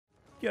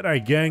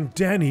G'day gang,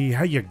 Danny,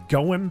 how you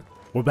going?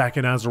 We're back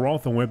in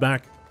Azeroth and we're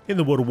back in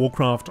the World of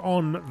Warcraft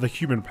on the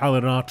human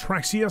Paladin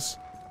Artraxius.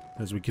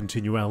 As we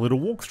continue our little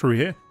walkthrough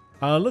here,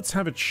 let's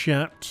have a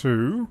chat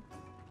to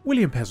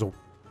William Pezzle.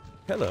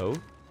 Hello.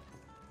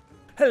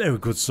 Hello,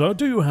 good sir,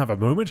 do you have a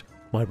moment?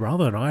 My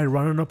brother and I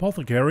run an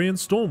apothecary in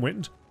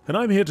Stormwind, and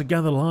I'm here to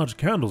gather large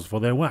candles for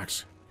their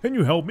wax. Can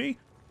you help me?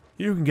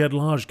 You can get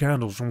large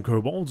candles from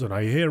kobolds, and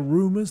I hear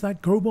rumors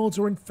that kobolds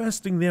are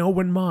infesting the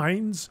Elwynn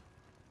mines.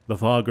 The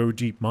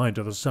Fargodeep mine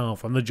to the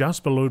south and the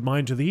Jasperlode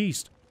mine to the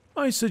east.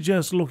 I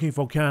suggest looking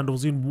for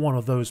candles in one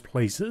of those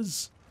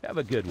places. Have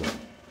a good one.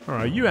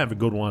 Alright, you have a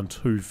good one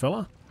too,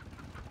 fella.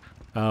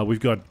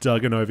 We've got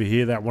Duggan over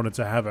here that wanted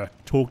to have a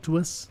talk to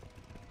us.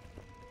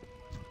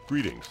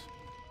 Greetings.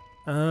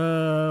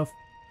 The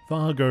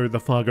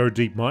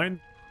Fargodeep mine.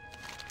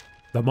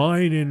 The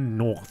mine in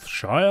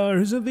Northshire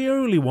isn't the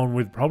only one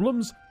with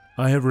problems.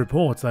 I have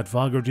reports that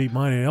Fargodeep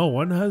mine in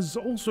Elwynn has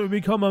also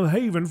become a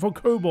haven for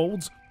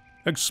kobolds.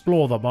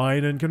 Explore the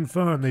mine and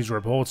confirm these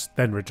reports,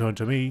 then return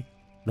to me.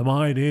 The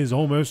mine is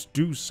almost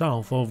due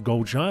south of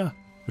Goldshire,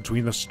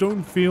 between the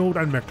Stonefield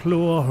and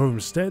McClure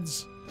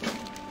homesteads.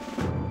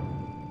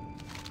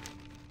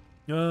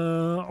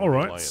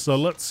 Alright, so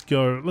let's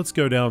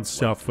go down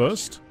south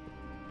first.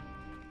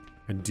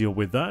 And deal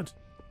with that.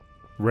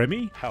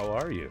 Remy? How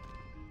are you?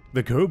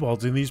 The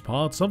kobolds in these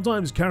parts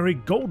sometimes carry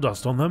gold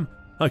dust on them.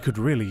 I could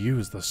really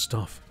use the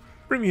stuff.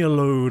 Bring me a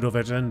load of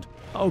it and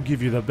I'll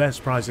give you the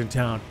best price in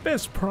town.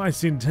 Best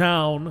price in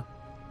town!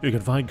 You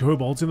can find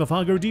kobolds in the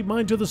Fargodeep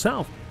mine to the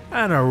south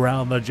and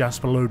around the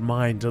Jasperlode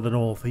mine to the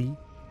northeast.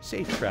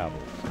 Safe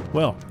travels.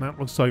 Well, that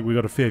looks like we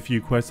got a fair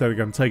few quests that are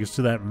going to take us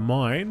to that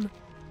mine.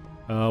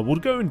 We'll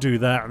go and do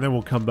that and then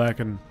we'll come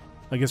back and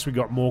I guess we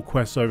got more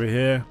quests over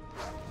here.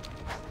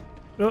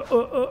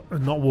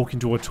 Not walk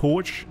into a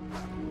torch.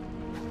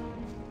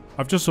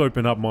 I've just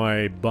opened up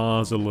my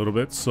bars a little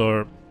bit,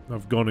 so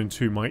I've gone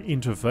into my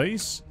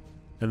interface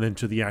and then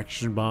to the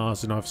action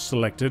bars and I've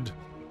selected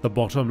the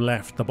bottom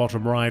left, the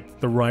bottom right,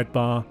 the right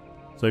bar.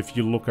 So if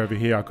you look over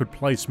here, I could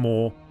place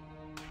more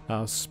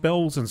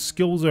spells and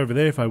skills over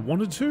there if I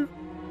wanted to.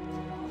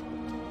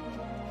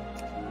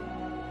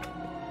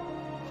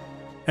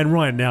 And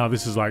right now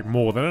this is like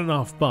more than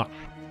enough, but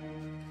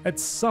at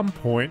some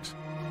point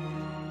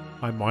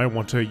I might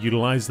want to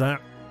utilize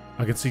that.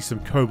 I can see some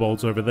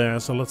kobolds over there,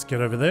 so let's get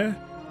over there.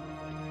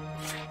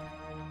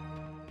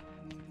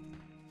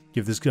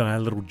 Give this guy a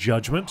little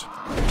judgment.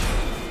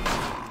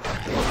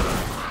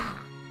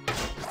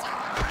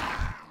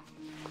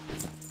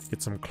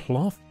 Get some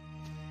cloth.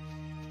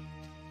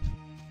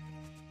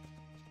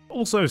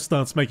 Also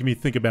starts making me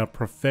think about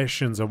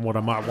professions and what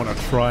I might want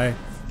to try.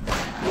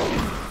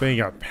 Being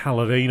a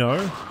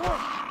Paladino.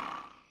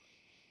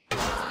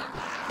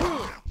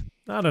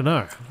 I don't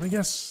know. I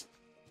guess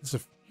there's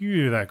a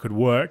few that could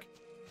work.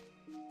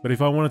 But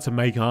if I wanted to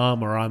make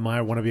armor, I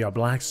might want to be a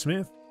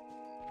blacksmith.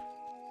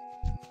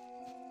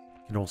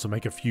 Can also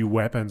make a few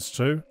weapons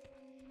too.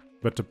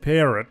 But to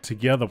pair it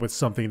together with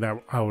something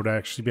that I would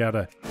actually be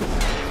able to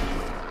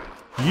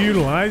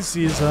utilize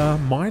is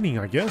mining,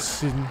 I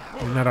guess. In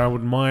that I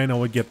would mine, I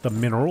would get the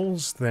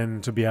minerals, then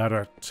to be able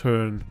to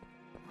turn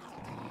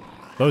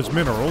those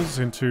minerals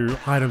into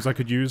items I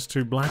could use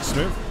to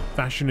blacksmith,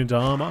 fashion into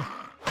armor.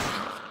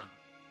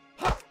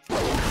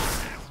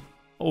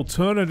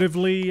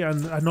 Alternatively,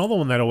 and another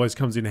one that always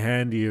comes in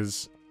handy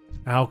is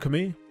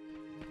alchemy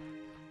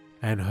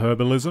and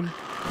herbalism.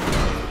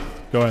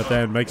 Go out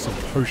there and make some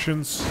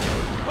potions,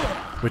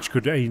 which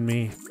could aid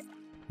me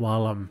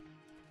while I'm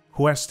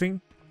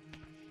questing.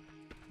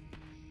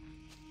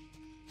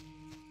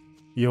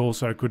 You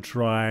also could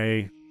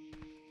try,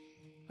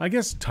 I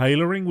guess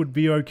tailoring would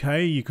be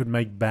okay. You could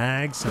make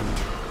bags and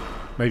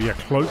maybe a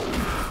cloak.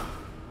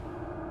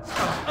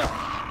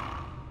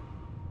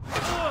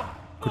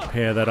 Could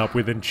pair that up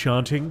with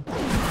enchanting.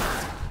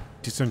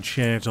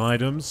 Disenchant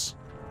items.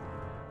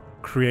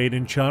 Create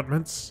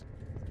enchantments.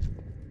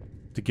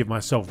 To give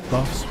myself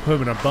buffs,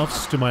 permanent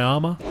buffs to my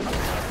armor.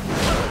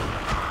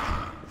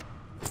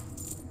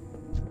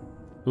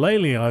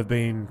 Lately I've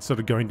been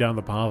sort of going down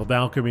the path of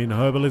alchemy and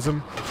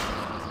herbalism.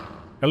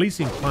 At least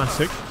in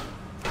Classic.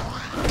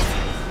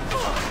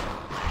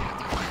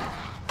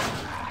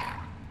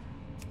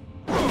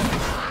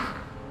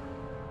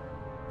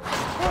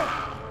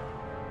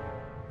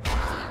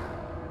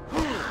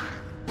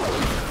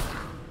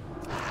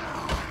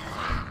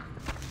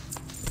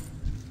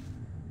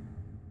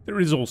 There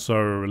is also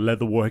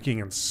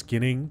leatherworking and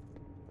skinning,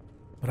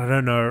 but I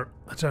don't know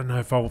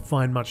if I'll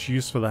find much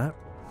use for that.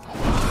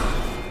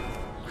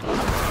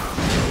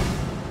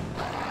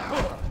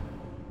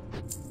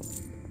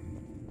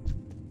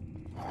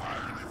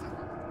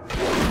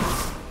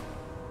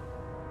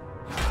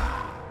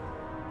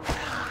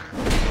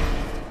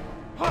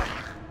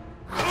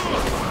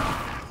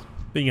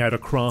 Being able to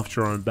craft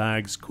your own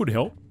bags could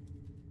help,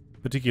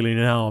 particularly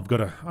now I've got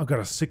a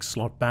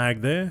 6-slot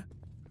bag there.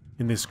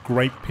 In this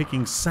grape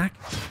picking sack.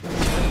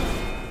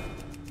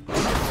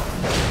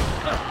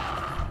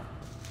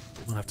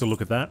 I'll have to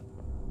look at that.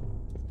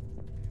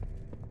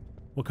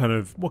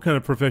 What kind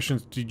of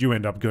professions did you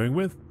end up going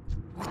with?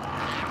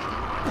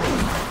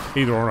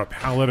 Either on a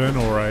paladin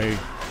or a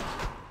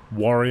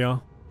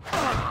warrior,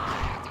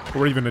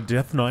 or even a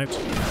death knight.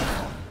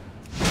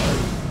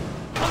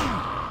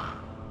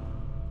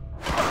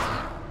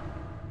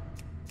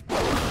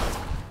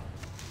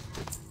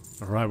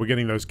 Alright, we're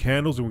getting those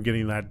candles and we're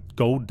getting that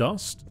gold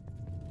dust.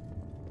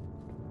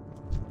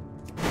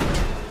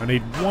 I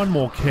need one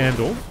more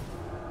candle.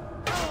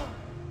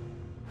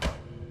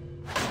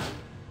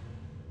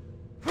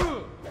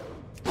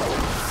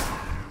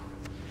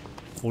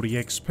 $40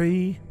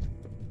 XP.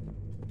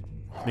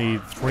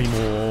 Need 3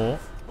 more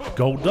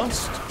gold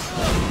dust.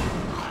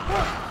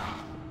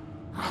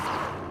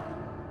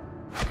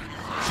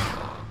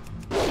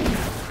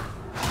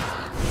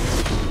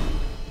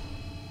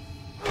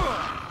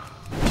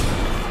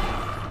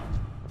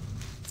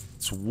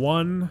 It's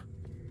 1.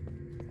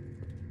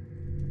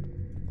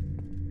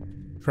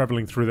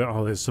 Traveling through the...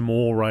 Oh, there's some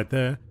more right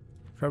there.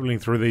 Traveling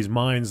through these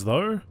mines,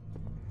 though.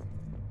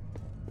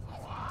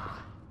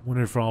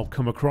 Wonder if I'll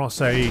come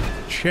across a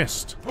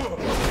chest.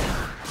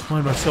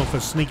 Find myself a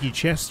sneaky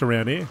chest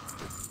around here.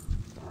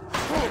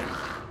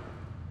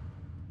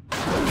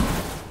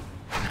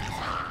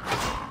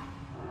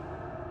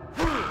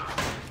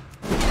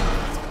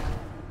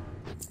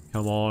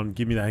 Come on,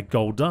 give me that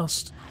gold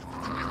dust.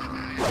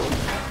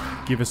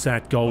 Give us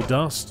that gold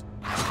dust.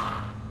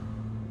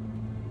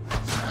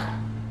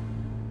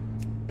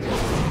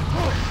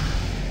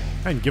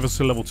 And give us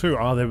a level 2.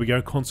 Ah, there we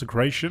go,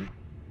 consecration.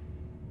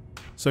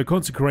 So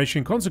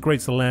consecration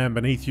consecrates the land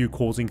beneath you,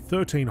 causing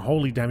 13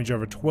 holy damage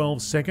over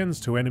 12 seconds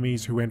to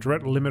enemies who enter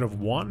at a limit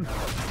of 1.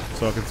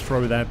 So I can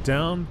throw that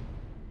down.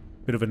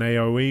 Bit of an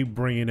AoE,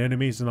 bring in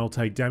enemies and I'll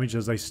take damage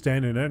as they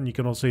stand in it. And you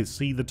can also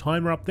see the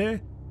timer up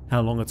there,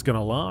 how long it's going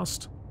to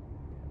last.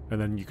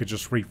 And then you could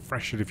just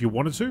refresh it if you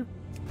wanted to.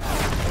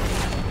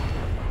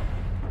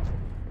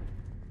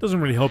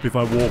 Doesn't really help if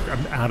I walk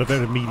out of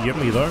it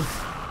immediately though.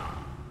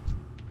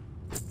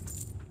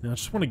 Now I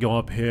just want to go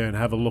up here and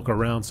have a look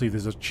around, see if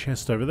there's a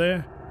chest over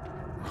there.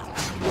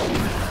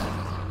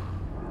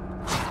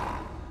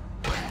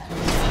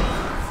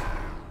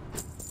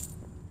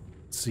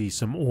 See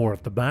some ore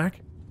at the back.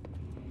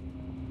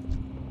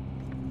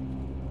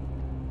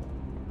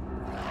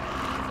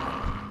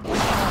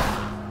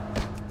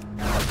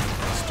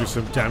 Let's do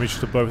some damage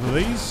to both of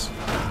these.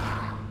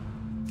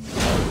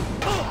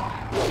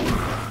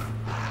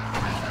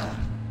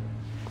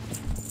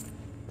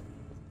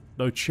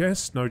 No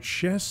chest, no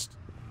chest.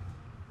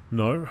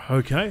 No,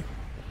 okay.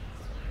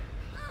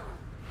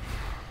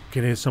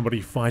 Can hear somebody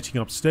fighting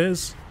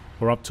upstairs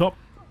or up top.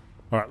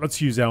 Alright,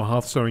 let's use our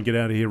Hearthstone and get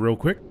out of here real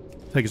quick.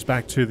 Take us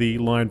back to the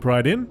Lion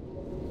Pride Inn.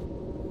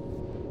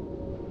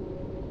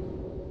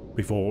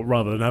 Before,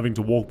 rather than having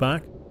to walk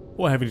back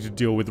or having to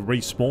deal with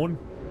respawn.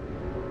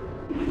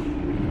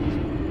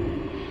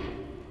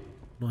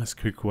 Nice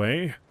quick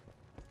way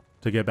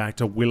to get back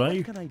to Willie.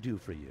 What can I do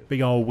for you?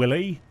 Big old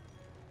Willie.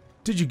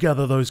 Did you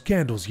gather those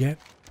candles yet?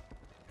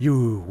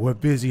 You were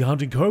busy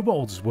hunting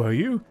kobolds, were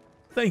you?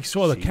 Thanks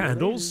for the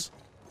candles.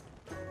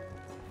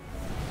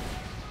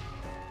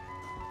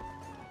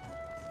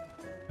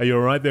 Are you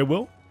alright there,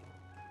 Will?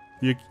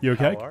 You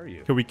okay? How are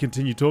you? Can we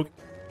continue talking?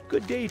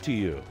 Good day to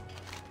you.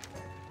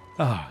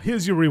 Ah,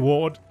 here's your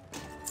reward.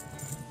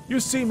 You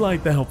seem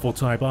like the helpful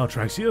type,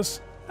 Artraxius.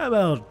 How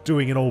about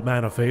doing an old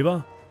man a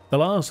favor? The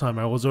last time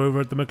I was over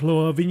at the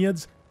McClure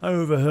Vineyards, I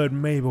overheard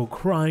Mabel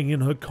crying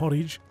in her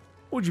cottage.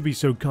 Would you be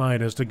so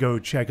kind as to go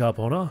check up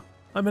on her?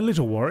 I'm a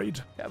little worried.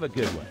 Have a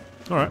good one.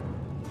 Alright.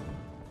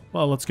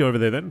 Well, let's go over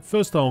there then.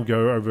 First I'll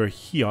go over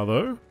here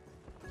though.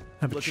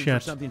 Have a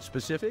chat for something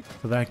specific?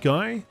 to that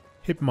guy.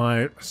 Hit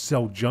my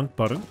sell junk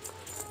button.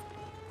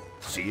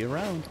 See you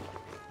around.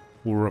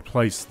 We'll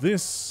replace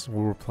this.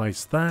 We'll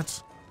replace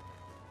that.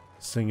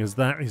 Seeing as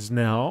that is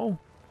now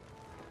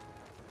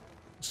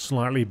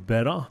slightly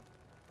better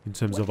in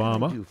terms of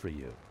armor. What can I do for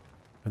you?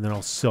 And then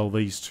I'll sell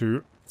these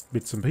 2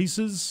 bits and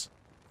pieces.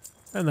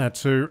 And that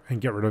too.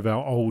 And get rid of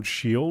our old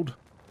shield.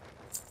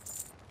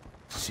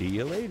 See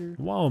you later.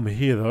 While I'm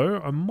here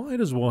though, I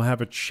might as well have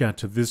a chat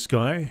to this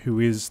guy who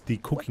is the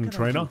cooking What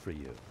can I trainer. do for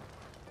you?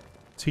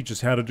 Teach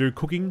us how to do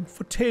cooking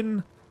for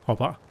 10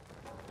 copper.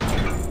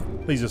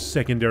 These are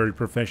secondary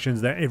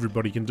professions that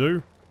everybody can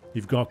do.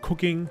 You've got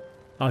cooking,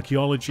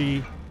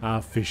 archaeology,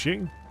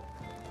 fishing.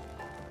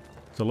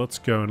 So let's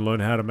go and learn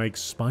how to make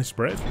spice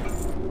bread.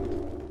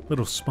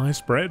 Little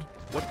spice bread.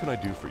 What can I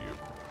do for you?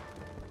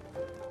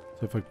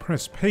 So if I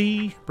press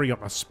P, bring up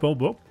my spell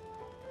book,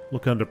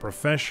 look under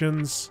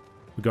professions.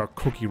 We've got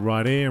cookie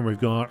right here, and we've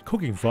got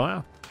cooking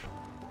fire.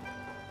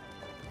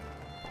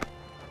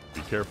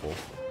 Be careful.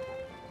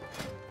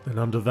 And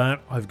under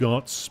that, I've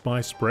got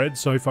spice bread.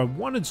 So if I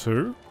wanted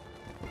to,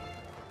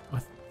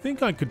 I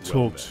think I could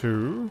talk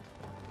to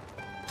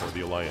For the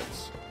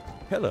Alliance.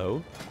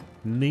 Hello.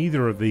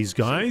 neither of these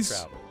guys. Safe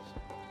travels.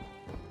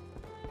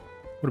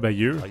 What about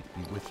you? Light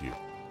be with you.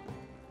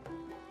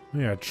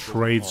 Yeah,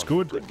 trade's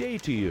good. Good day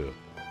to you.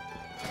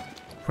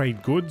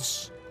 Trade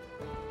goods.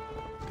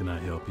 Can I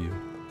help you?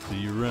 See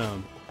you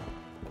around.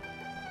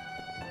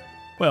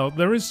 Well,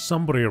 there is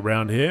somebody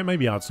around here,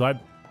 maybe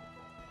outside,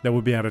 that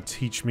would be able to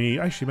teach me.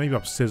 Actually, maybe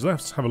upstairs.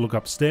 Let's have a look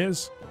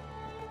upstairs.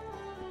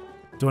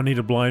 Do I need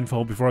a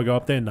blindfold before I go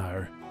up there?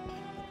 No.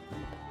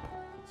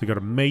 So we got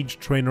a mage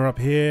trainer up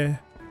here.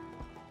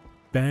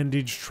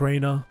 Bandage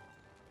trainer.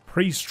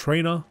 Priest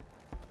trainer.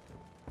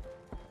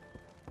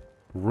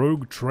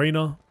 Rogue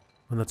trainer.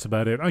 And that's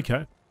about it.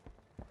 Okay.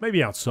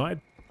 Maybe outside.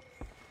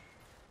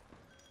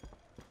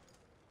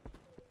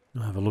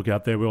 I'll have a look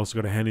out there. We also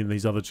got to hand in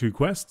these other 2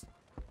 quests.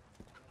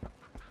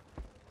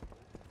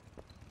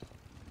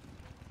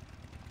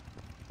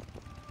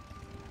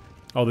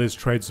 Oh, there's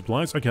trade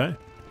supplies. Okay.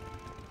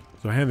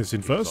 So I hand this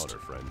in first.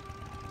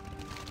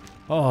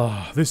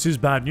 Oh, this is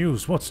bad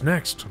news. What's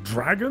next?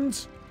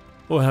 Dragons?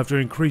 We'll have to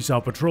increase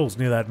our patrols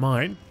near that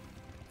mine.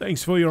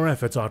 Thanks for your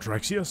efforts,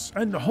 Artraxius.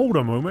 And hold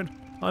a moment.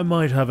 I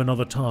might have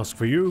another task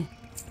for you.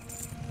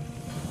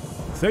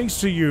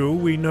 Thanks to you,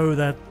 we know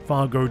that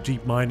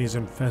Fargodeep mine is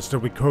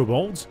infested with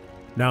kobolds.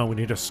 Now we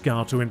need a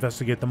scout to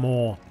investigate the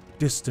more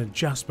distant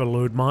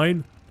Jasperlode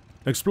mine.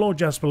 Explore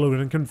Jasperlode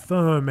and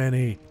confirm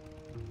any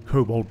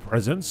kobold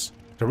presence.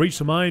 To reach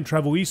the mine,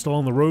 travel east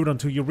along the road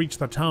until you reach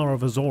the Tower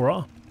of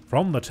Azora.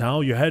 From the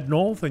tower, you head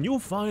north and you'll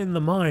find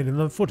the mine in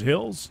the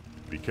foothills.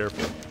 Be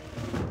careful.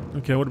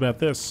 Okay, what about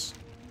this?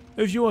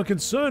 If you are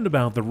concerned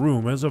about the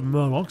rumors of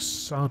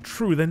Murlocs are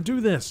true, then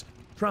do this.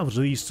 Travel to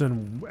the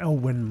eastern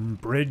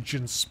Elwynn bridge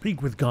and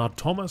speak with Guard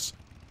Thomas.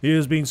 He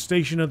has been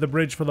stationed at the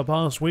bridge for the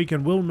past week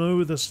and will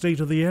know the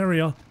state of the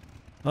area.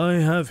 I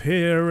have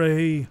here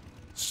a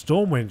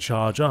Stormwind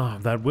charger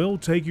that will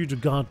take you to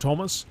Guard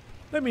Thomas.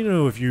 Let me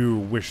know if you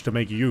wish to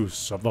make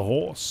use of the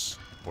horse.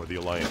 For the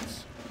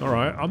Alliance.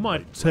 Alright, I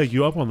might take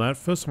you up on that.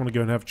 First I want to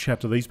go and have a chat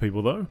to these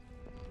people though.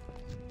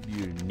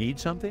 You need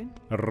something?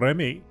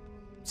 Remy.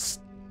 Psst.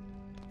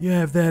 You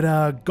have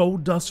that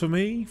gold dust for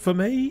me? For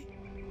me?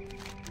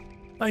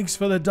 Thanks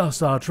for the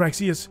dust,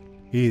 Artraxius.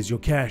 Here's your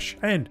cash,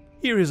 and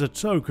here is a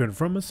token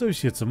from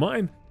associates of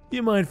mine.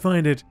 You might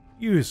find it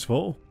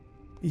useful.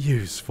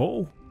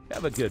 Useful?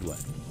 Have a good one.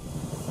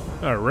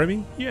 Alright,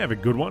 Remy, you have a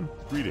good one.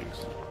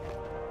 Greetings.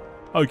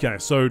 Okay,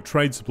 so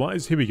trade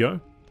supplies, here we go.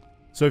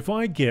 So if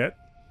I get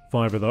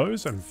 5 of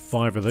those and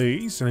 5 of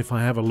these, and if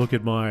I have a look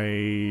at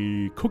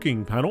my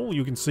cooking panel,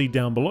 you can see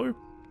down below,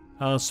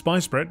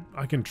 spice bread,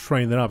 I can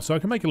train that up. So I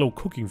can make a little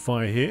cooking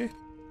fire here,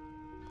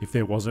 if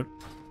there wasn't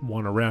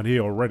one around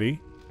here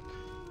already.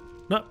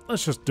 No,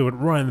 let's just do it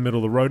right in the middle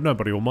of the road,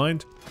 nobody will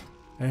mind.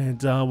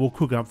 And we'll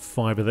cook up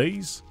 5 of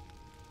these.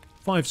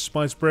 5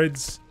 spice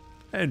breads,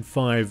 and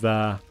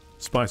 5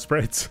 spice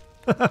breads.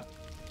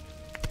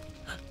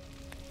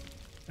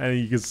 And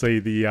you can see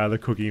the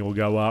cooking will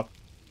go up.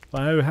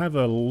 I have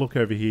a look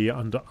over here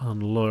under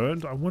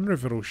Unlearned. I wonder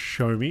if it'll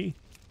show me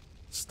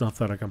stuff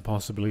that I can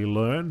possibly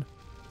learn.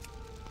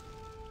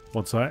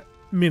 Once I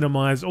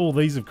minimize all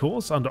these, of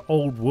course, under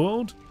Old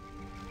World.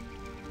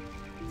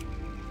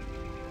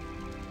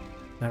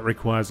 That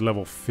requires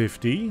level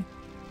 50.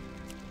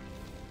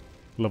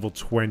 Level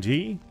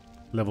 20.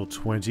 Level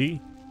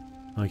 20.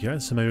 Okay,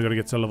 so maybe I've got to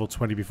get to level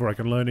 20 before I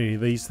can learn any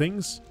of these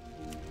things.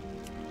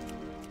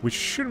 Which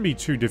shouldn't be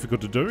too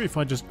difficult to do if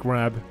I just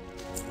grab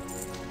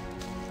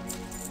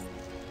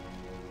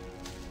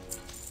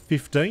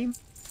 15,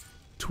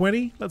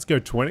 20, let's go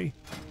 20.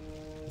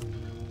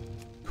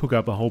 Cook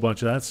up a whole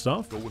bunch of that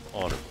stuff. Go with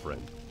honor,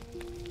 friend.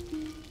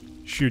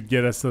 Should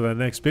get us to the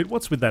next bit.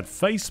 What's with that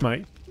face,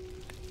 mate?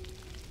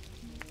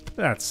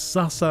 That's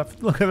sus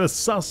up. Look at the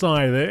sus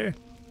eye there.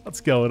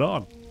 What's going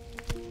on?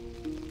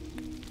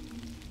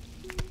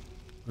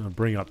 I'll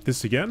bring up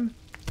this again.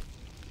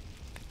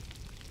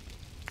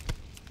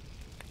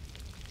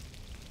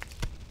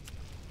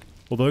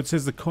 Although it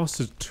says the cost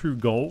is 2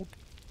 gold,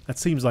 that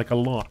seems like a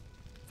lot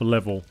for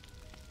level.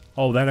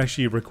 Oh, that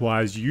actually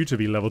requires you to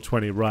be level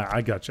 20. Right,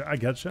 I gotcha, I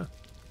gotcha.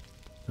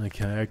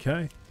 Okay,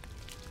 okay.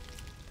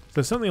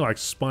 So something like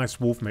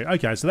spiced wolf meat.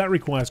 Okay, so that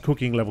requires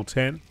cooking level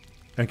 10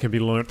 and can be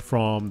learnt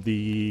from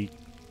the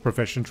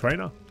profession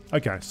trainer.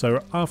 Okay,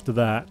 so after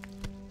that,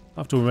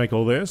 after we make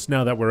all this,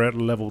 now that we're at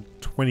level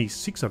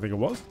 26, I think it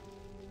was.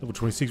 Level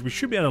 26, we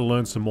should be able to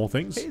learn some more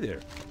things. Hey there.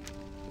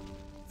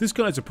 This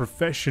guy's a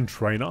profession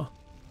trainer.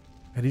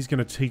 And he's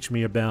going to teach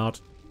me about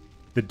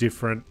the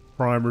different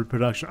primary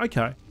production.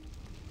 Okay.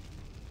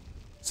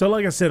 So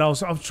like I said, I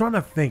was trying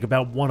to think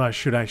about what I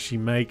should actually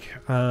make.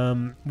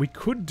 We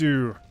could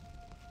do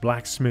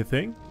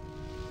blacksmithing.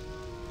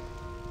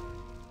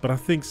 But I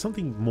think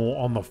something more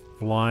on the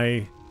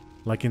fly,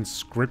 like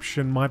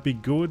inscription, might be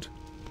good.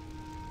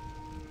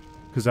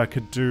 Because I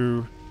could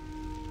do...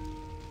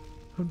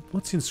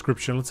 What's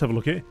inscription? Let's have a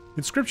look here.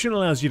 Inscription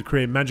allows you to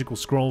create magical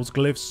scrolls,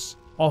 glyphs,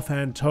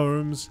 offhand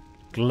tomes,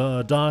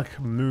 dark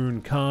moon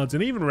cards,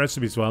 and even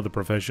recipes for other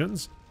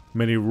professions.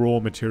 Many raw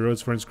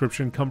materials for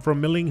inscription come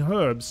from milling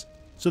herbs,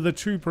 so the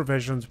 2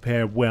 professions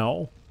pair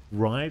well,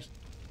 right?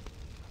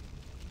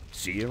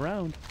 See you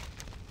around.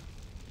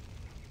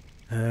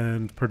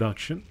 And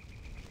production.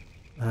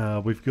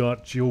 We've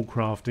got jewel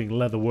crafting,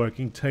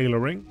 leatherworking,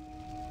 tailoring.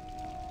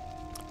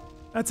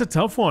 That's a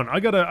tough one.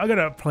 I gotta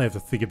probably have to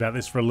think about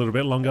this for a little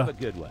bit longer. Have a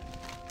good one.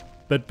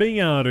 But being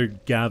able to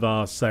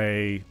gather,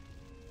 say,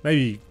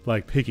 maybe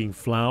like picking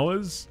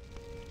flowers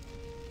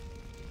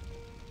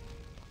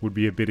would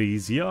be a bit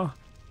easier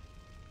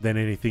than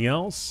anything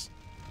else.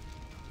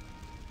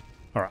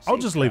 Alright, I'll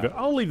just leave it.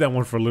 I'll leave that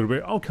one for a little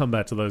bit. I'll come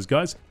back to those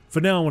guys. For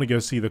now, I want to go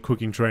see the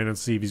cooking train and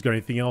see if he's got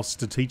anything else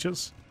to teach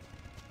us.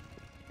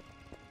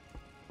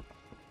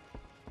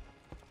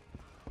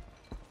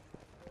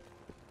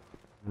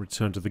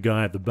 Return to the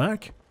guy at the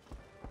back.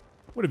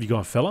 What have you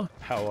got, fella?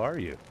 How are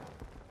you?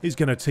 He's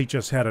going to teach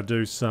us how to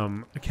do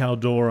some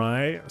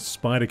Caldori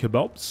spider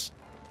kebabs.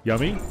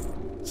 Yummy.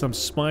 Some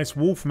spiced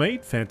wolf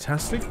meat.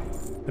 Fantastic.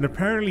 And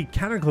apparently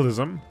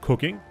cataclysm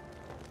cooking.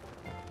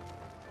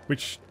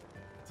 Which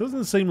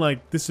doesn't seem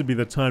like this would be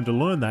the time to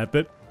learn that,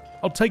 but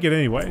I'll take it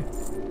anyway.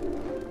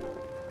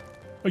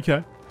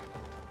 Okay.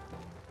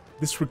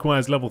 This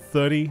requires level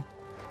 30.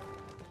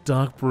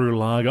 Dark brew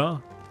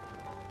lager.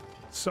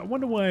 So I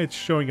wonder why it's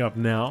showing up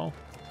now.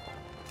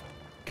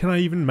 Can I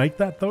even make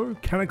that though?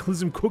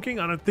 Cataclysm cooking?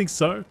 I don't think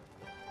so.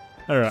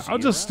 Alright, I'll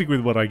just stick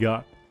with what I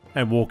got.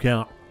 And walk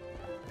out.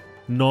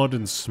 Nod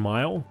and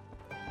smile.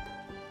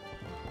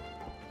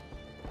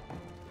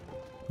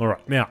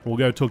 Alright, now we'll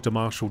go talk to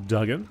Marshal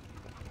Duggan.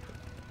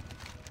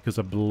 Because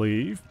I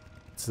believe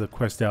it's the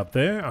quest out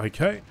there.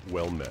 Okay.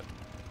 Well met.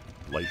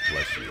 Light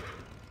bless you.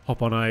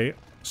 Hop on a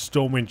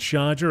Stormwind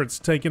Charger. It's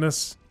taken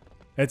us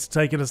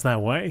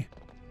that way.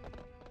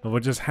 And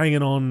we're just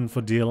hanging on for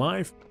dear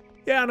life.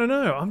 Yeah, I don't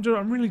know.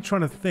 I'm really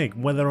trying to think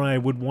whether I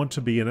would want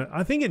to be in it.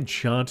 I think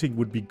enchanting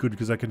would be good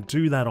because I can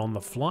do that on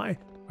the fly.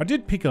 I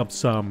did pick up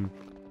some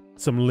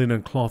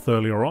linen cloth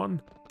earlier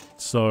on.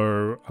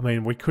 So, I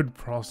mean, we could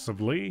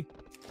possibly...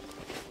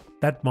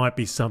 That might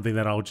be something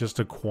that I'll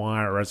just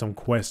acquire as I'm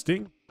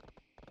questing.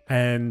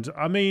 And,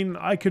 I mean,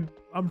 I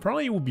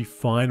probably will be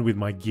fine with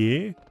my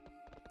gear.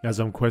 As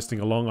I'm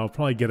questing along, I'll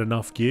probably get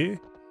enough gear.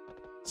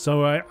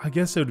 So, I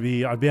guess I'd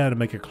be able to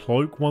make a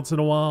cloak once in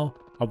a while.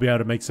 I'll be able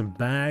to make some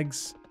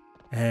bags.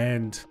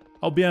 And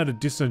I'll be able to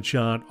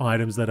disenchant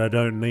items that I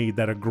don't need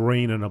that are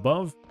green and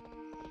above.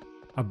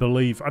 I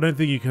don't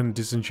think you can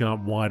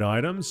disenchant white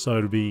items, so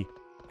it'll be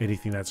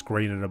anything that's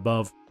green and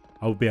above.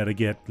 I'll be able to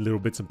get little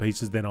bits and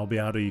pieces, then I'll be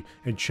able to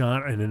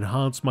enchant and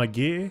enhance my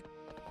gear.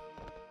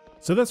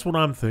 So that's what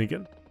I'm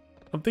thinking.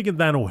 I'm thinking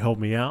that'll help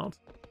me out.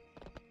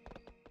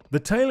 The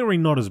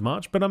tailoring not as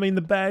much, but I mean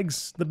the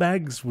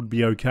bags would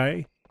be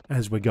okay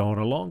as we're going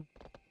along.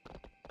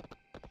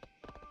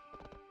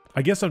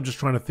 I guess I'm just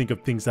trying to think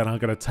of things that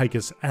aren't going to take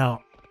us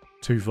out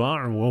too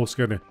far, and we're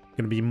also going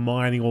to be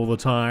mining all the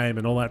time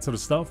and all that sort of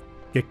stuff.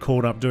 Get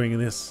caught up doing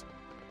this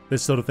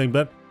sort of thing.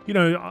 But you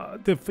know,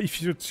 if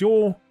it's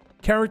your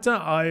character,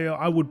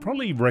 I would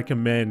probably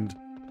recommend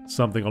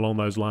something along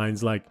those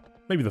lines, like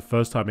maybe the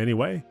first time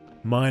anyway.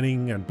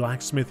 Mining and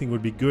blacksmithing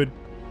would be good.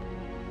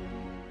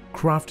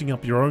 Crafting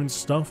up your own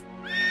stuff.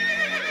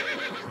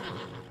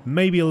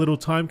 Maybe a little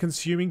time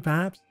consuming,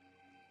 perhaps.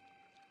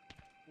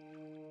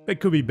 It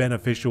could be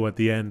beneficial at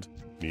the end.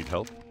 Need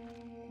help?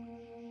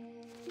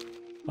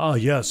 Ah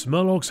yes,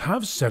 Murlocs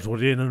have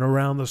settled in and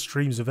around the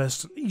streams of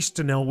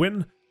eastern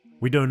Elwynn.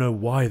 We don't know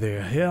why they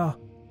are here,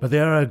 but they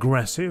are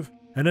aggressive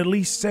and at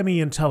least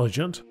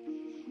semi-intelligent.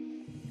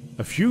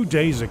 A few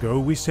days ago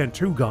we sent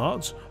 2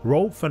 guards,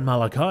 Rolf and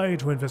Malachi,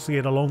 to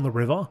investigate along the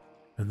river,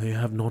 and they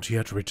have not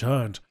yet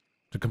returned.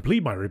 To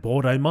complete my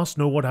report, I must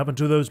know what happened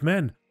to those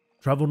men.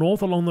 Travel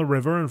north along the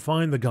river and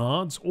find the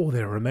guards or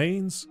their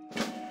remains.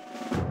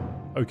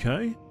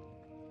 Okay.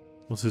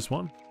 What's this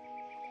one?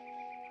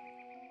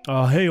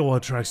 Hey,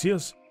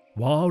 Artraxius.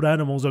 Wild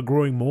animals are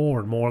growing more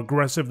and more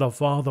aggressive the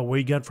farther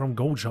we get from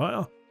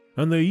Goldshire,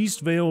 and the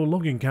East Vale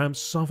logging camp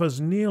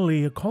suffers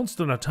nearly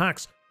constant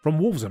attacks from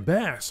wolves and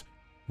bears.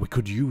 We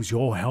could use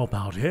your help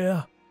out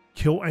here.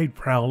 Kill 8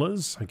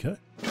 prowlers, okay.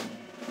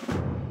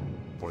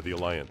 For the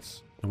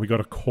Alliance. And we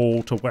got a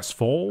call to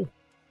Westfall.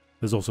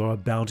 There's also a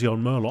bounty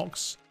on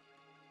Murlocs.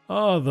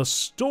 The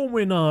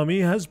Stormwind army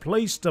has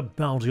placed a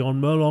bounty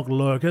on Murloc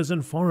lurkers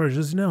and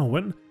foragers in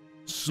Elwynn.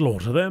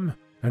 Slaughter them,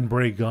 and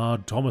bring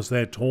guard Thomas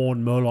their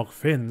torn Murloc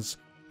fins,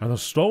 and the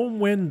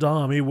Stormwind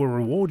army will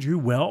reward you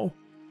well.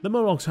 The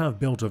Murlocs have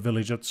built a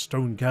village at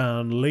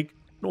Stonecairn Lake,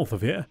 north of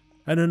here,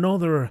 and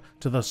another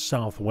to the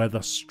south where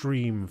the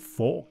stream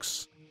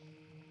forks.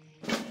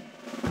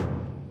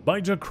 By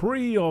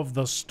decree of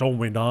the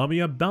Stormwind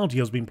army, a bounty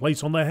has been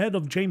placed on the head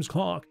of James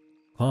Clark.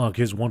 Clark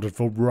is wanted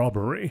for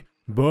robbery,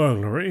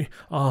 burglary,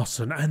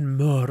 arson, and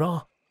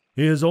murder.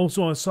 He is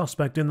also a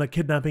suspect in the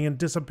kidnapping and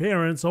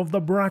disappearance of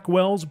the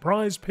Brackwell's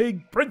prize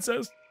pig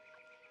princess.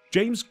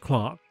 James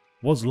Clark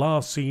was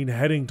last seen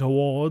heading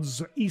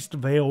towards East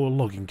Vale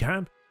logging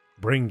camp.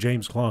 Bring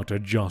James Clark to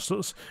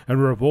justice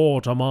and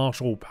report to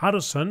Marshal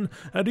Patterson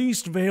at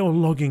East Vale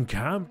logging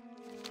camp.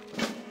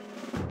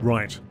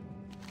 Right.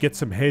 Get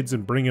some heads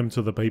and bring them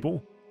to the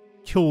people.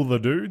 Kill the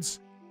dudes.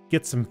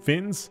 Get some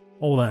fins.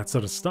 All that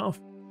sort of stuff.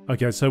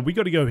 Okay, so we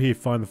got to go here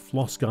find the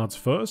Floss Guards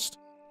first.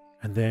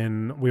 And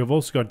then we have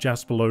also got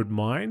Jasperlode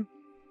Mine.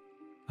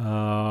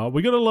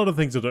 We got a lot of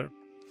things to do.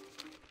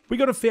 We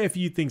got a fair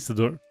few things to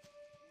do.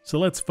 So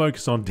let's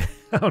focus on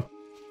down.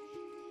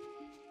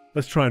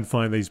 Let's try and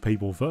find these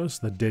people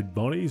first, the dead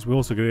bodies. We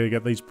also gotta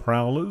get these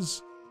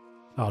prowlers.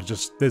 Oh,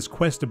 there's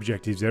quest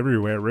objectives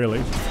everywhere,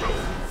 really.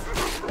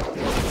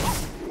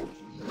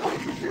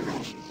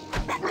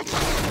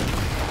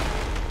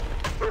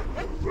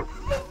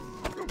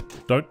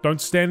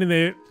 Don't stand in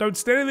there. Don't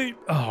stand in there.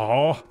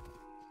 Oh,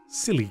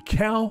 silly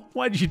cow.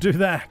 Why did you do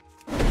that?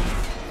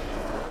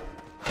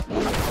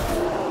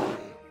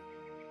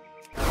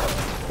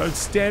 Don't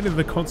stand in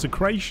the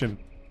consecration.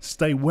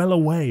 Stay well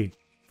away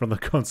from the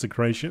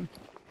consecration.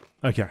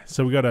 Okay,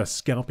 so we got a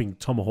scalping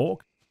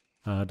tomahawk.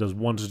 Does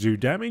 1 to 2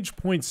 damage,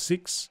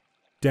 0.6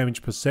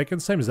 damage per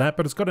second. Same as that,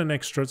 but it's got an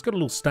extra. It's got a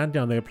little stat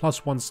down there,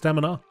 +1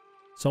 stamina.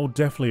 So I'll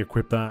definitely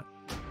equip that.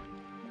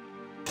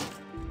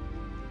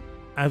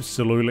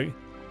 Absolutely.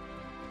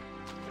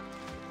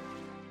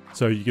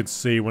 So you can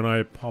see when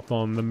I pop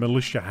on the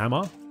militia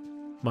hammer,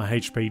 my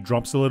HP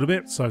drops a little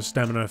bit, so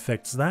stamina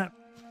affects that.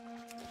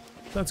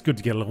 That's good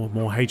to get a little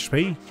more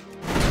HP.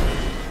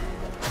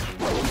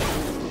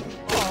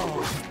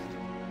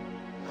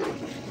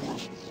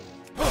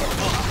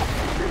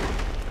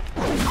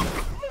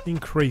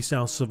 Increase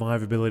our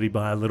survivability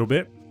by a little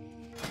bit.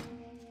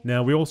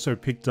 Now we also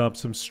picked up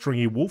some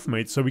stringy wolf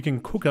meat, so we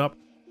can cook up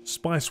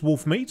spice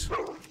wolf meat.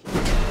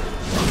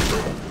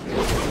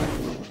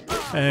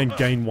 And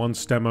gain 1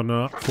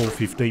 stamina for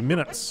 15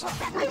 minutes.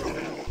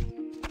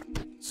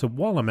 So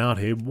while I'm out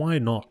here, why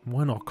not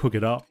cook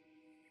it up?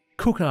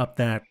 Cook up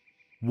that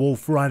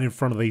wolf right in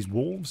front of these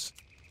wolves.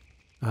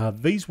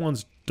 These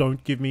ones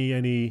don't give me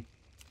any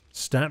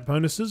stat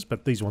bonuses,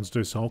 but these ones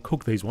do, so I'll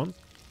cook these ones.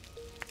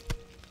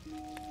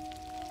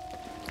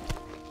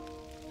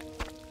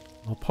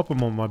 I'll pop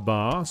them on my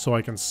bar so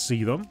I can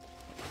see them.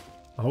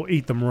 I'll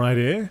eat them right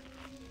here.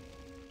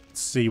 Let's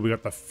see, we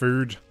got the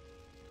food.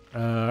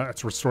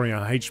 It's restoring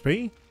our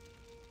HP.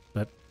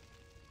 But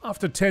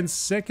after 10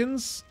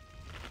 seconds,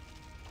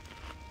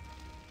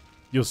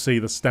 you'll see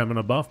the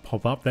stamina buff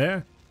pop up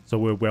there. So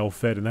we're well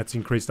fed, and that's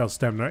increased our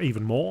stamina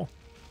even more.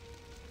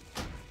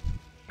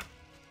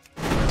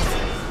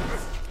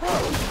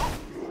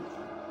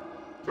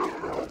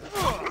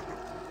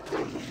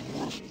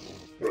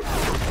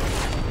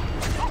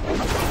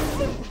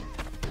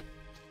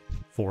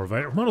 Four of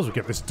 8. Might as well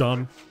get this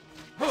done.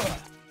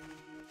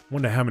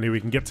 Wonder how many we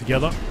can get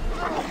together.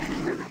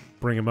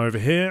 Bring them over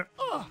here.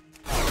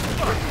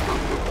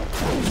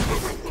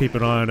 Keep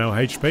an eye on our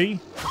HP.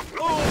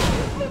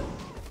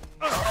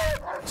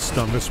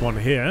 Stun this one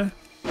here.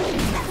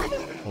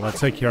 Well, I'll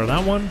take care of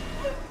that one.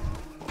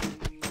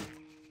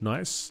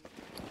 Nice.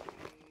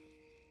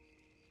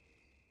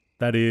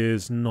 That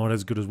is not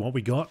as good as what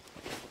we got.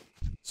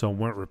 So I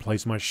won't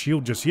replace my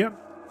shield just yet.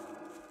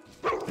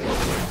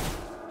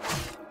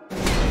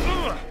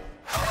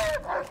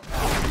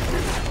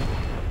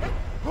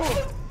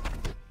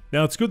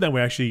 Now, it's good that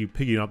we're actually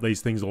picking up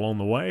these things along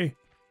the way.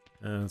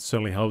 It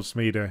certainly helps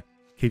me to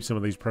keep some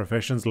of these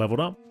professions leveled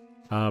up.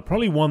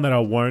 Probably one that I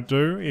won't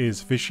do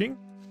is fishing.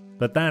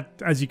 But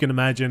that, as you can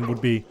imagine,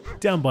 would be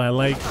down by a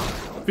lake,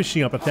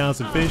 fishing up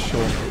 1,000 fish,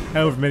 or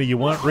however many you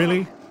want,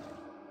 really.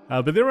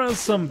 But there are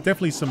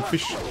definitely some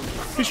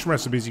fish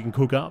recipes you can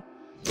cook up.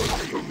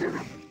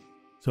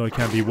 So it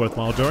can be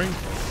worthwhile doing.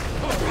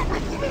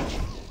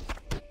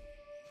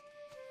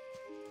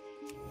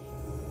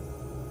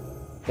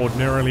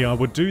 Ordinarily I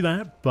would do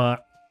that,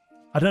 but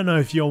I don't know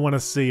if you'll want to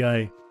see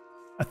a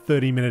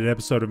 30-minute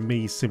episode of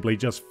me simply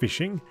just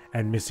fishing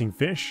and missing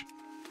fish.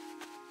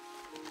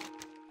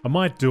 I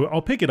might do it.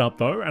 I'll pick it up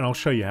though, and I'll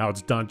show you how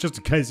it's done, just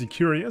in case you're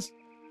curious.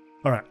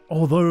 Alright,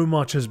 although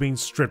much has been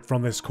stripped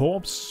from this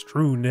corpse,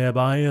 strewn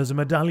nearby is a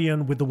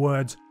medallion with the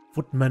words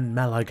Footman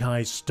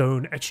Malachi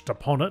Stone etched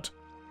upon it.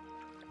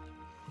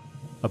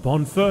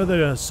 Upon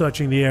further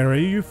searching the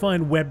area, you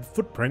find webbed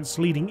footprints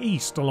leading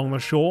east along the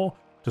shore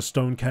to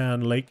Stone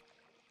Cairn Lake.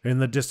 In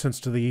the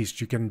distance to the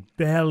east, you can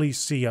barely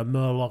see a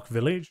Murloc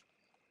village.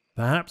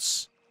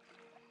 Perhaps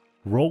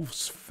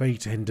Rolf's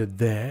fate ended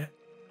there.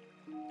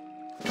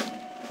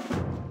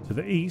 To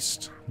the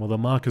east, well, the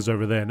marker's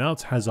over there now.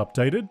 It has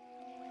updated.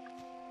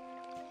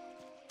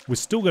 We're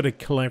still going to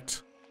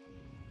collect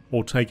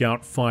or take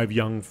out 5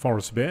 young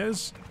forest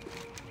bears.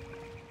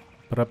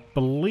 But I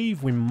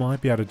believe we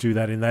might be able to do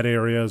that in that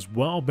area as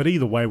well. But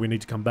either way, we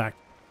need to go back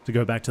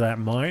to that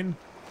mine.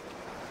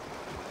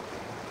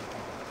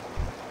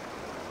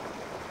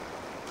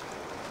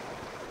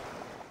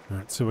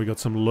 Alright, so we got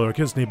some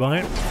lurkers nearby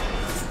it.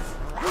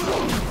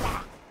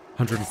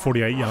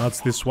 148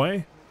 yards this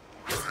way.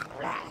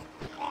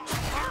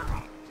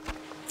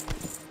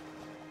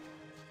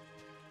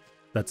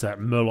 That's that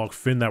Murloc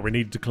fin that we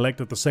needed to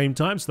collect at the same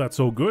time, so that's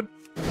all good.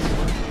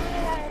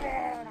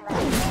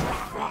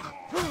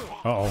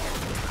 Uh-oh.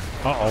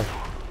 Uh-oh.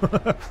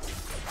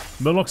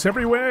 Murlocs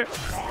everywhere!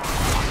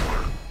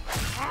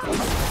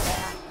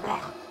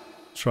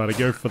 Try to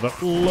go for the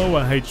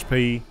lower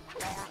HP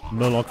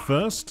Murloc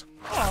first.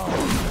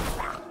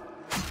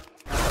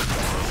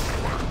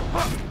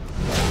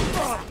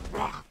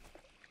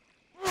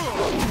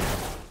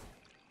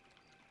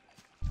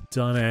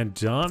 Done and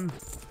done.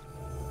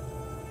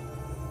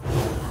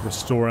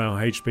 Restore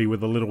our HP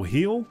with a little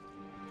heal.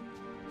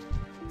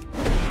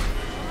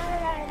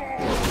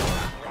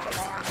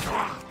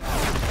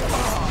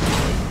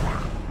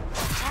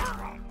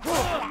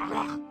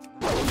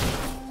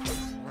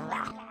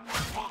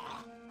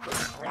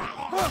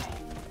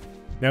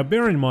 Now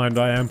bear in mind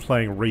I am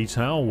playing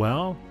retail.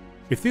 Well,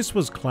 if this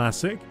was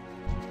classic,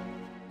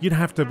 you'd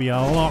have to be a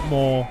lot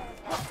more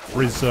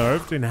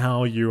reserved in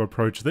how you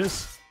approach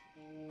this.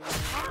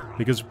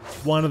 Because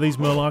one of these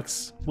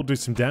Murlocs will do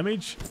some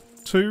damage.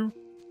 2,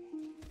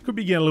 could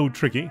be getting a little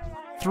tricky.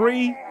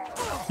 3,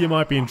 you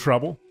might be in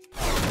trouble.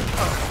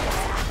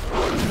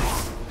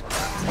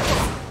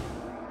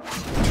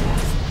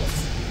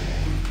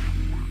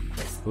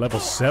 Level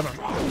 7.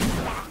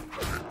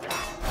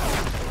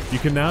 You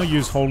can now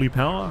use Holy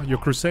Power. Your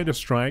Crusader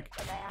Strike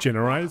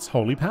generates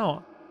Holy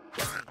Power.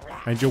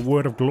 And your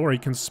Word of Glory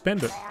can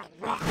spend it.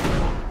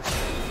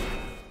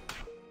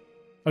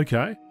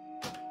 Okay.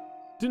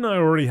 Didn't I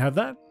already have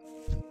that?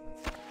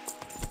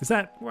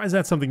 Why is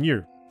that something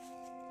new?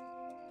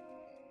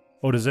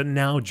 Or does it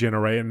now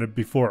generate and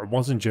before it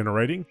wasn't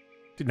generating?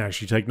 Didn't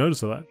actually take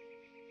notice of that.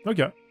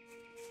 Okay.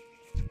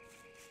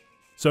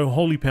 So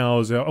Holy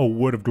Power is, or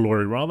Word of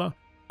Glory rather,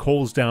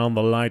 calls down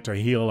the light to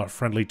heal a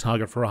friendly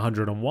target for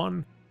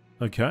 101.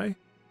 Okay.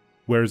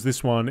 Whereas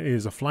this one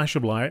is a Flash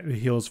of Light, it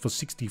heals for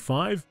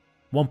 65,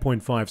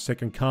 1.5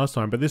 second cast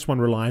time, but this one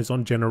relies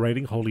on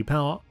generating Holy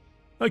Power.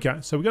 Okay,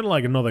 so we got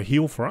like another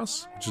heal for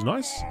us, which is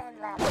nice.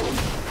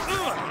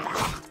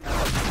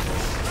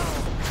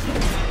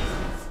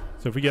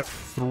 So if we get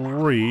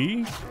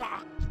 3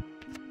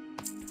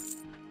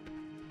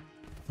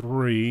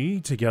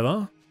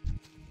 together.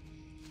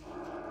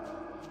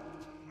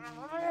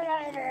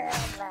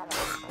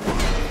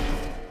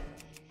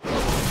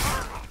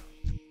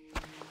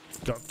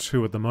 Got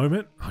 2 at the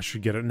moment. I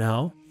should get it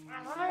now.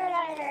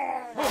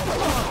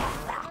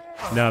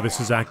 Now this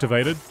is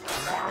activated.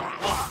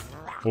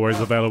 Or is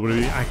available to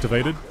be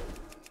activated.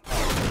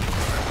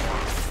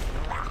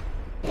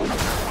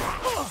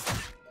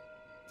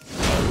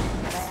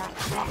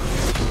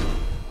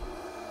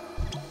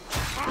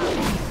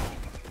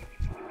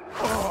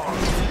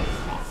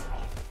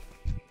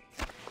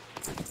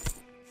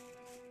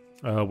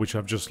 Which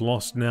I've just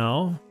lost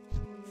now.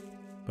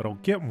 But I'll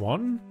get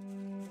one.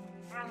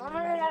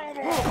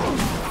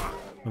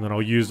 And then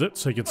I'll use it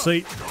so you can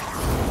see.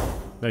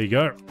 There you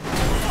go.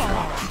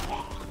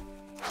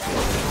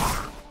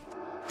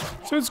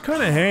 So it's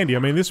kind of handy. I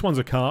mean, this one's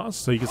a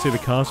cast, so you can see the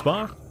cast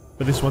bar,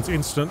 but this one's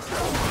instant.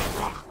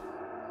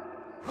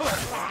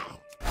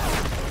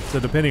 So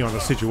depending on the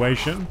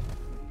situation,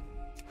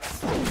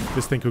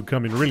 this thing could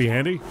come in really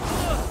handy.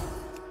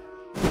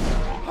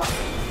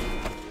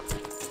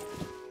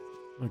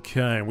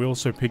 Okay, we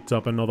also picked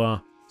up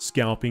another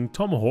Scalping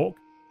Tomahawk.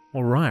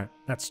 Alright,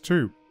 that's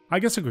 2. I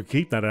guess I could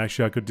keep that,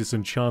 actually I could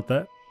disenchant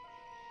that.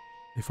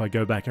 If I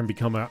go back and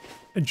become an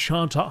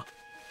enchanter.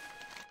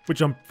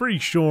 Which I'm pretty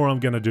sure I'm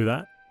going to do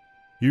that.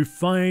 You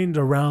find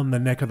around the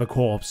neck of the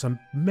corpse a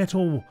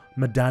metal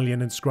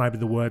medallion inscribed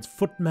with the words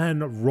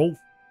Footman Rolf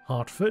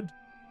Hartford.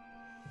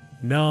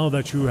 Now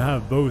that you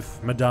have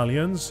both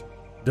medallions,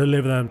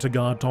 deliver them to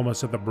Guard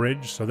Thomas at the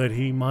bridge so that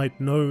he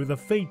might know the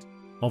fate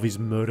of his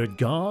murdered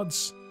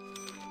guards.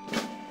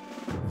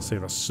 You see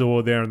the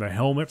sword there and the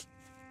helmet.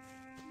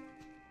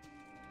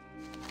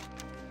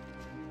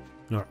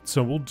 Alright,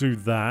 so we'll do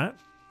that.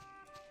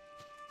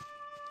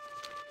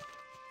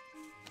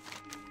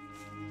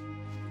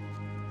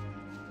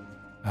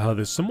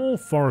 There's some more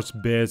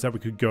forest bears that we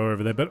could go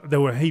over there, but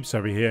there were heaps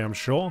over here, I'm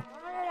sure.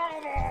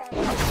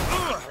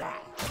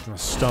 I'll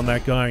stun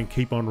that guy and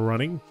keep on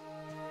running.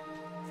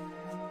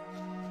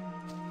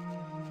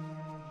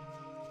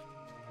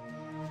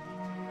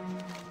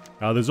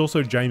 There's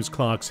also James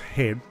Clark's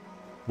head,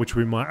 which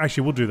we might...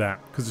 Actually, we'll do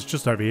that, because it's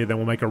just over here. Then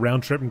we'll make a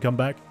round trip and come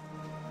back.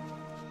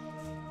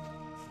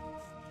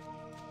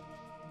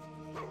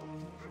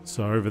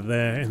 So over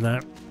there, in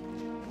that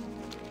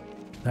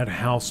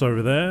house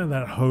over there,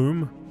 that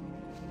home,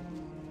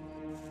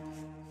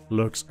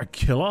 lurks a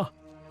killer.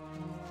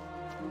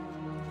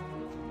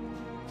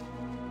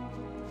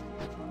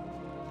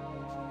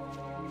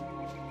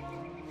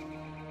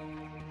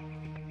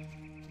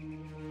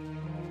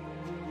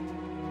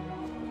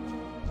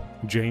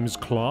 James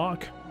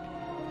Clark.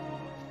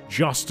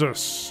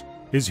 Justice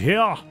is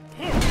here.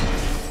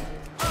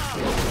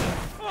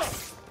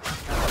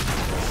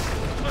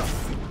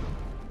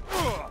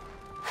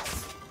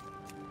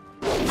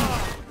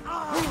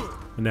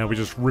 And now we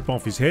just rip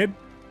off his head,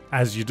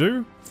 as you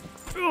do.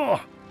 Ugh.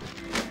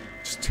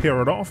 Just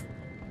tear it off.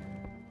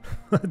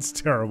 That's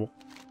terrible.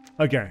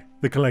 Okay,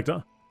 the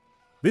Collector.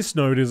 This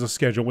note is a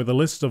schedule with a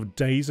list of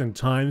days and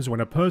times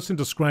when a person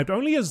described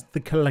only as the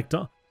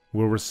Collector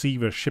will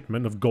receive a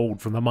shipment of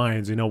gold from the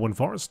mines in Elwynn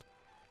Forest.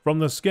 From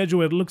the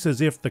schedule, it looks as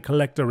if the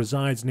Collector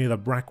resides near the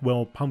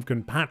Brackwell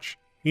Pumpkin Patch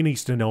in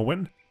eastern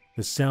Elwynn.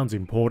 This sounds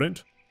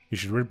important. You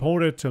should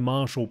report it to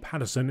Marshal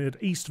Patterson at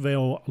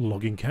Eastvale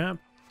Logging Camp,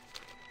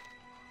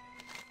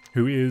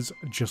 who is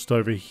just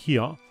over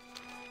here.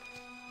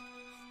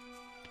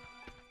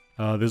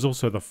 There's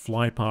also the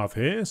fly path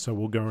here, so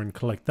we'll go and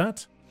collect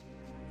that.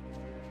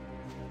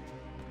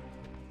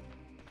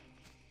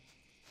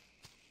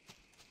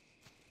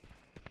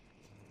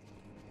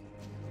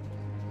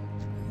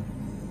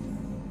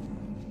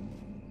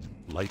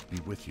 Light be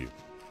with you.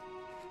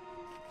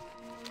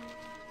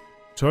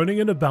 Turning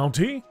in a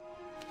bounty?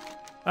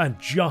 And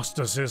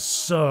justice is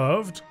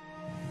served?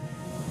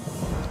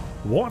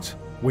 What?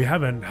 We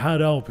haven't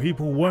had our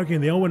people working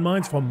in the Elwynn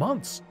mines for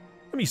months.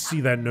 Let me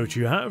see that note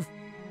you have.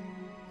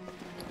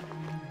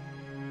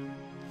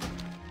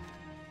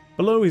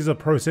 Below is a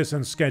process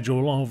and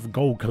schedule of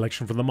gold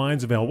collection from the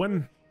mines of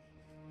Elwynn.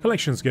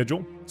 Collection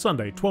schedule: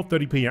 Sunday,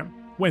 12:30 PM,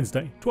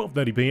 Wednesday,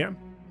 12:30 PM.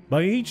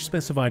 By each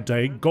specified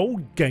day,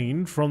 gold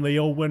gained from the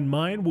Elwynn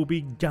mine will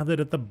be gathered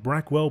at the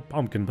Brackwell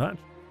pumpkin patch.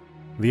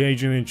 The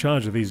agent in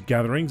charge of these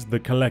gatherings, the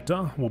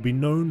collector, will be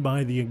known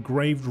by the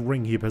engraved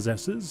ring he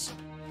possesses.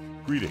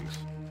 Greetings.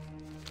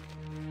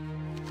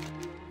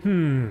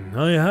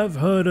 I have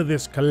heard of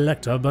this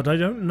collector, but I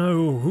don't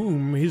know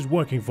whom he's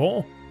working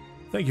for.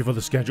 Thank you for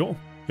the schedule.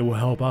 It will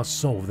help us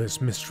solve this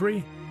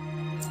mystery.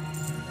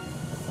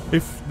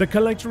 If the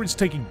collector is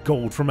taking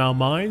gold from our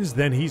mines,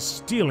 then he's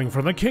stealing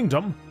from the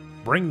kingdom.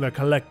 Bring the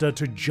collector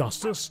to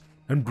justice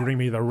and bring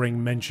me the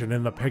ring mentioned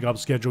in the pickup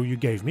schedule you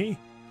gave me.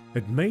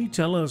 It may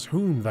tell us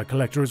whom the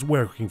collector is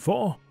working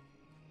for.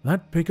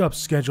 That pickup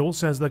schedule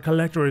says the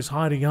collector is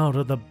hiding out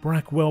at the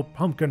Brackwell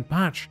pumpkin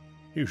patch.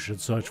 You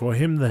should search for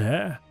him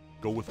there.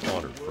 Go with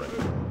honor,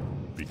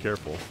 friend. Be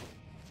careful.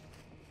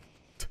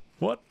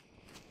 What?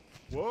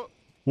 What?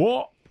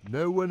 What?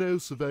 No one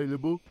else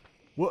available?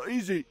 What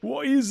is it?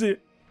 What is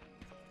it?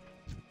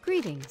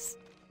 Greetings.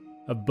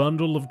 A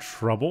bundle of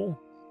trouble?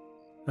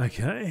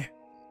 Okay.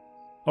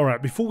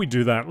 Alright, before we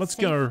do that, let's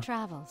Safe go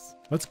travels.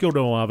 to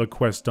our other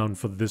quest done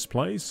for this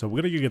place. So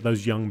we're going to get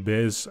those young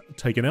bears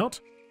taken out.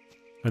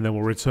 And then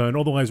we'll return.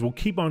 Otherwise, we'll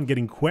keep on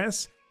getting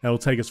quests. That'll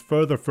take us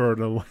further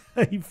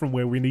away from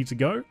where we need to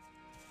go.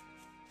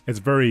 It's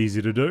very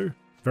easy to do.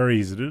 Very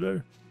easy to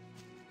do.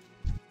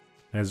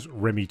 As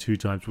Remy 2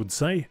 times would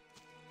say.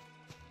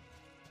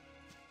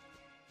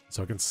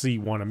 So I can see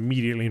one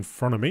immediately in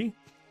front of me.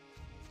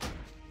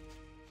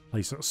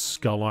 Place a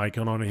skull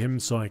icon on him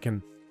so I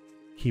can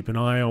keep an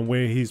eye on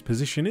where his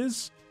position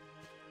is.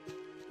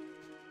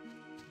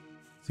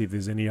 See if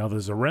there's any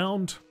others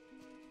around.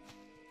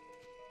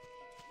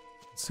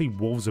 See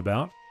wolves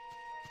about.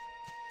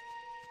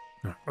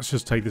 No, let's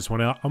just take this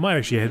one out. I might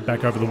actually head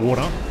back over the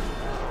water.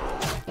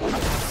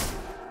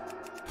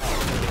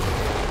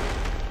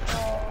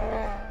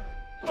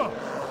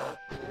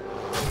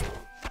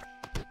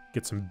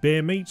 Get some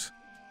bear meat.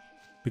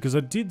 Because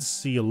I did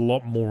see a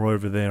lot more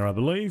over there, I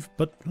believe.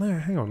 But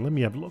hang on, let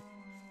me have a look.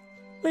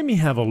 Let me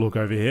have a look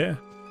over here.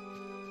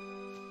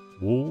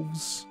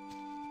 Wolves.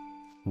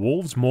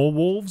 Wolves? More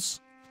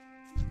wolves?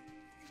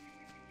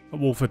 A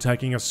wolf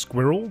attacking a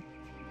squirrel?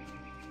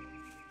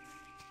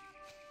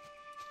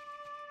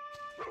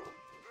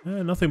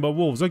 Nothing but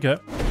wolves, okay.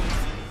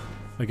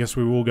 I guess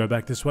we will go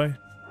back this way.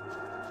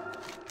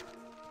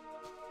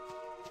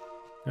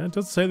 It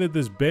does say that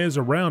there's bears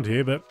around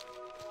here, but...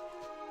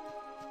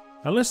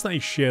 unless they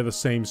share the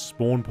same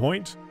spawn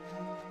point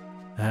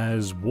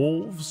as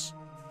wolves.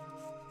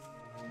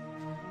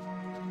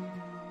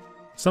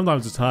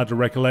 Sometimes it's hard to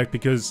recollect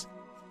because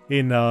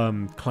in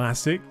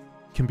Classic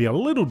it can be a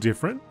little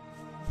different.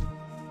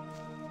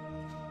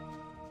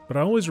 But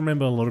I always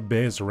remember a lot of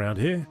bears around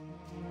here.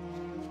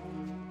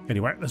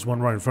 Anyway, there's one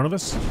right in front of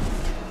us.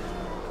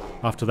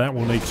 After that,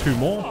 we'll need 2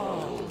 more.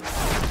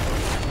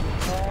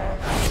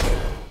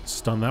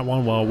 Stun that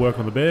one while I work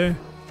on the bear.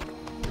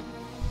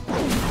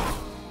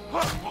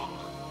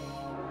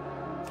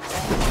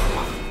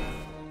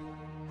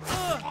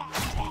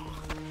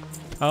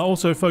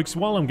 Also, folks,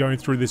 while I'm going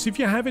through this, if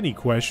you have any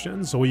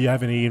questions or you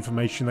have any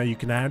information that you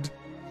can add,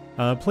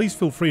 please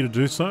feel free to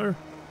do so.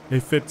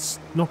 If it's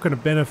not going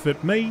to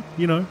benefit me,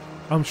 you know,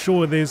 I'm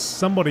sure there's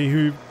somebody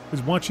who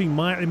is watching,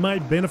 it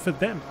might benefit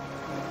them.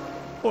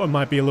 Or it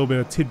might be a little bit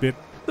of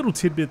little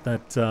tidbit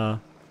that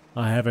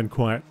I haven't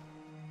quite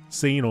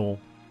seen or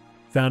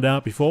found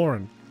out before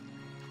and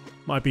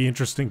might be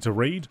interesting to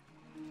read.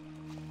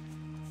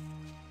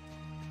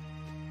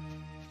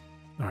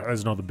 Alright,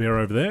 there's another bear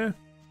over there.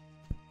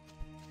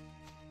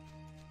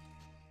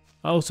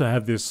 I also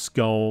have this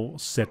skull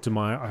set to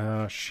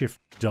my Shift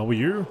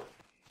W,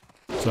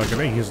 so I can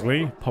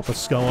easily pop a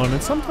skull on.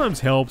 It sometimes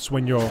helps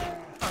when you're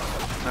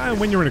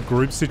in a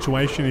group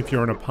situation. If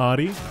you're in a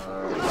party,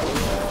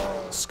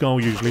 skull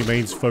usually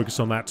means focus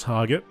on that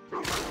target,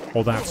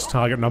 or that's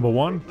target number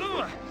 1.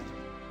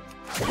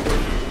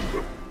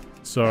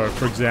 So,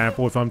 for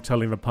example, if I'm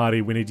telling the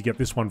party we need to get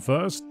this one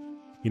first,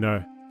 you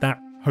know, that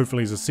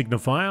hopefully is a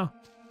signifier.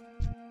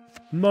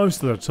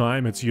 Most of the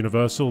time, it's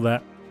universal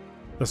that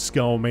the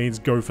skull means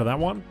go for that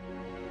one.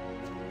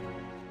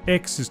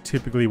 X is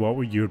typically what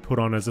you would put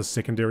on as a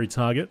secondary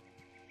target.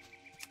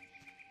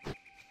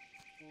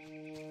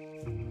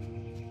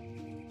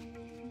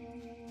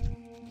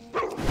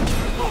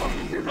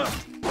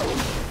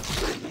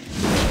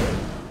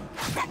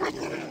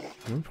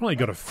 probably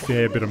got a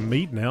fair bit of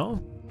meat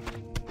now.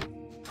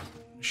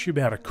 Should be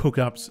able to cook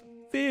up a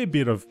fair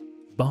bit of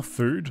buff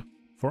food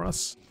for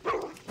us.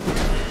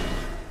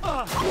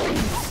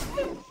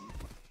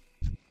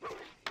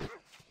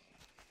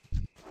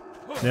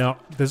 Now,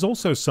 there's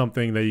also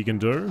something that you can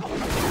do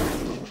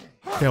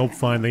to help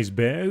find these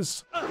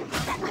bears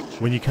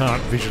when you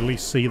can't visually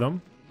see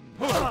them.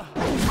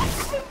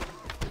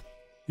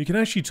 You can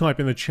actually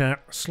type in the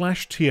chat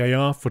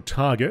 /TAR for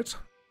target,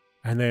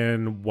 and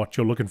then what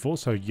you're looking for,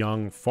 so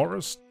young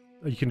forest.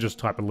 You can just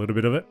type a little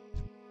bit of it,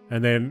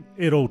 and then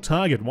it'll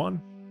target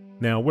one.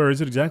 Now, where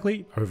is it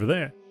exactly? Over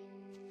there.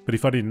 But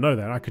if I didn't know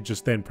that, I could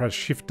just then press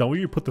Shift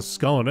W, put the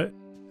skull on it,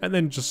 and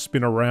then just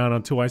spin around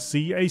until I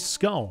see a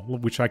skull,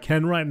 which I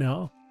can right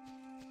now.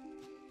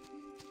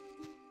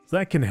 So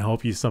that can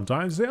help you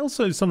sometimes.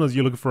 Also, sometimes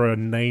you're looking for a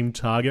named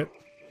target.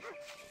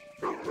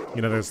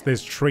 You know,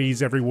 there's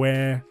trees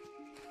everywhere.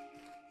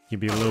 It can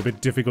be a little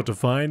bit difficult to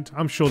find.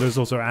 I'm sure there's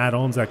also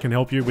add-ons that can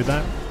help you with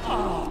that.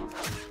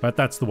 But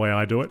that's the way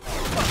I do it.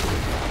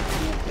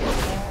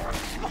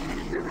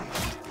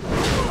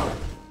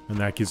 And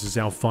that gives us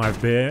our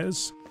 5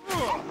 bears.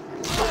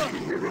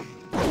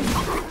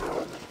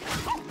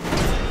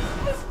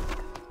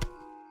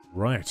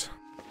 Right.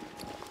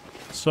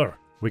 So,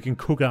 we can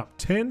cook up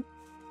 10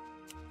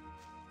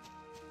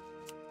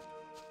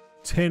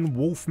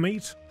 wolf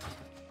meat.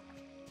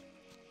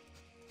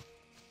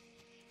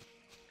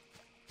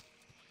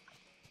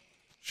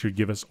 Should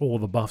give us all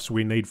the buffs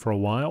we need for a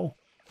while.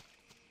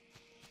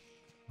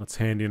 Let's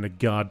hand in a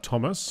guard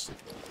Thomas.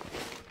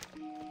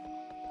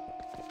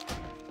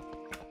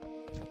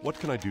 What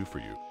can I do for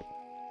you?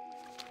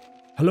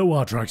 Hello,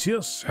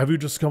 Artraxius. Have you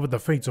discovered the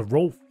fates of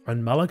Rolf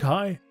and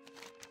Malachi?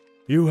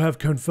 You have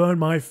confirmed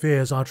my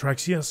fears,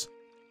 Artraxius.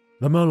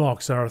 The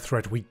Murlocs are a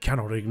threat we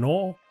cannot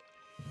ignore.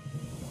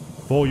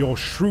 For your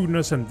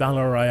shrewdness and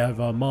valor, I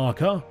have a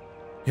marker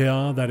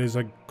here that is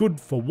a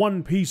good for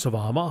 1 piece of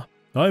armor.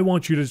 I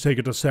want you to take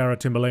it to Sarah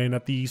Timberlane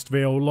at the East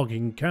Vale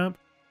logging camp.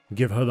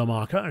 Give her the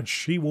marker and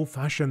she will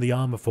fashion the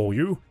armor for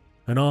you.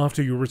 And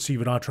after you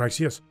receive it,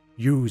 Artraxius,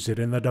 use it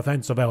in the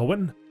defense of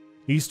Elwynn.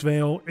 East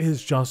Vale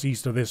is just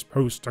east of this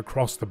post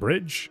across the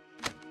bridge.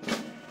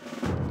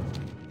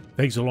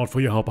 Thanks a lot for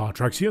your help,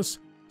 Artraxius.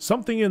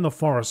 Something in the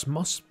forest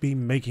must be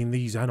making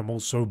these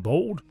animals so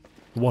bold.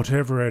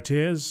 Whatever it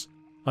is,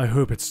 I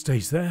hope it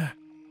stays there.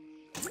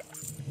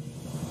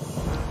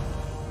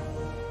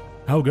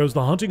 How goes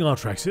the hunting,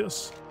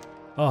 Artraxius?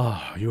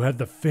 Ah, you had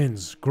the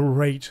Finns.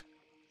 Great.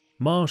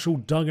 Marshal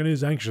Duggan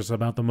is anxious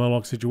about the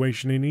Murloc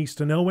situation in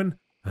Eastern Elwynn,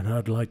 and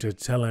I'd like to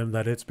tell him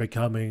that it's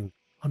becoming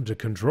under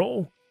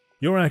control.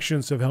 Your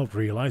actions have helped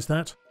realize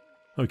that.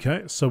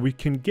 Okay, so we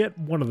can get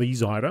one of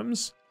these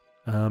items,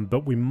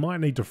 but we might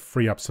need to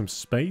free up some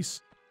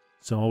space.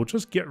 So I'll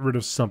just get rid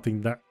of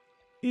something that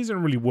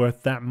isn't really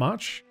worth that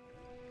much.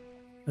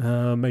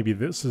 Maybe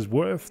this is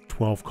worth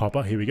 12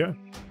 copper. Here we go.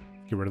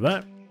 Get rid of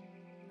that.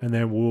 And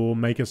then we'll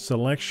make a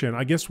selection.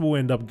 I guess we'll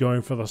end up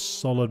going for the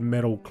solid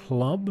metal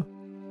club.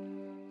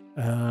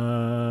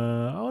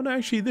 Oh no,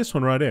 actually this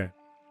one right here.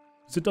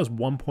 Because it does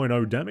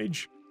 1.0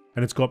 damage.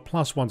 And it's got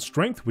 +1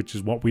 strength, which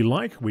is what we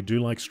like. We do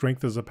like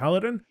strength as a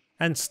paladin.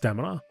 And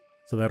stamina.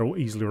 So that'll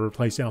easily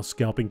replace our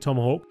scalping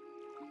tomahawk.